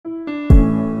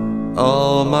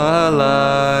All my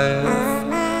life,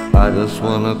 I just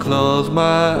wanna close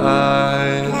my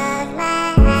eyes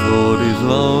for these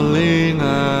lonely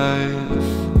nights.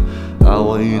 I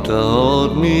want you to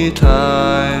hold me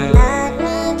tight.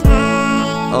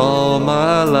 All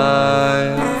my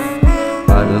life,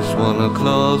 I just wanna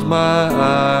close my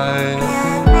eyes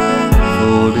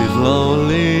for these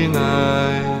lonely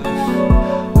nights.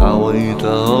 I want you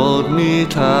to hold me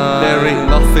tight. There ain't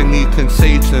nothing you can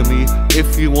say to me.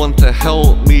 If you want to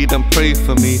help me, then pray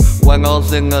for me. When I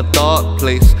was in a dark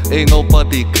place, ain't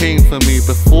nobody came for me.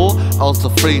 Before, I was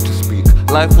afraid to speak.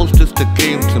 Life was just a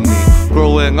game to me.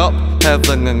 Growing up,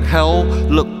 heaven and hell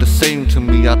looked the same to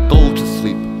me. I'd go to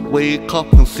sleep, wake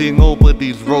up and see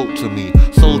nobody's wrote to me.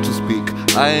 So to speak,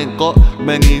 I ain't got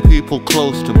many people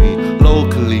close to me.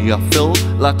 Locally, I feel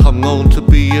like I'm known to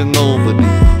be a nobody.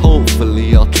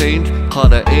 Hopefully I'll change, cause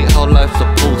that ain't how life's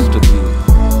supposed to be.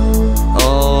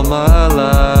 All my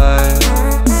life,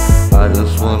 I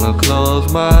just wanna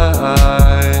close my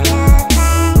eyes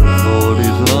for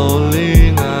these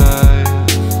lonely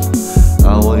nights.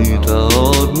 I want you to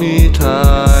hold me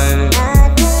tight.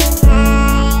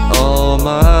 All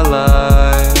my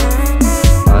life,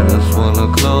 I just wanna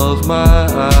close my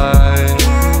eyes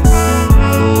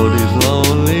for these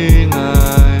lonely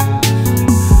nights.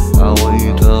 I want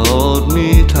you to hold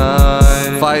me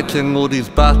tight. Fighting all these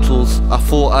battles, I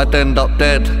thought I'd end up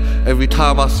dead. Every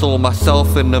time I saw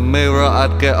myself in the mirror,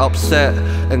 I'd get upset.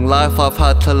 In life I've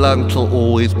had to learn to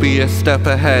always be a step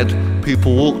ahead.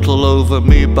 People walked all over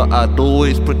me, but I'd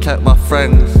always protect my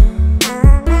friends.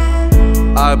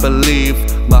 I believe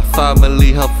my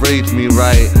family have raised me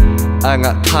right, and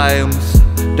at times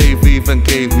they've even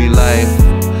gave me life.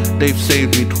 They've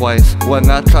saved me twice when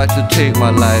I tried to take my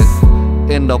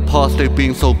life. In the past they've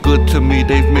been so good to me,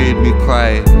 they've made me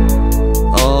cry.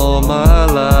 All my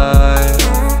life,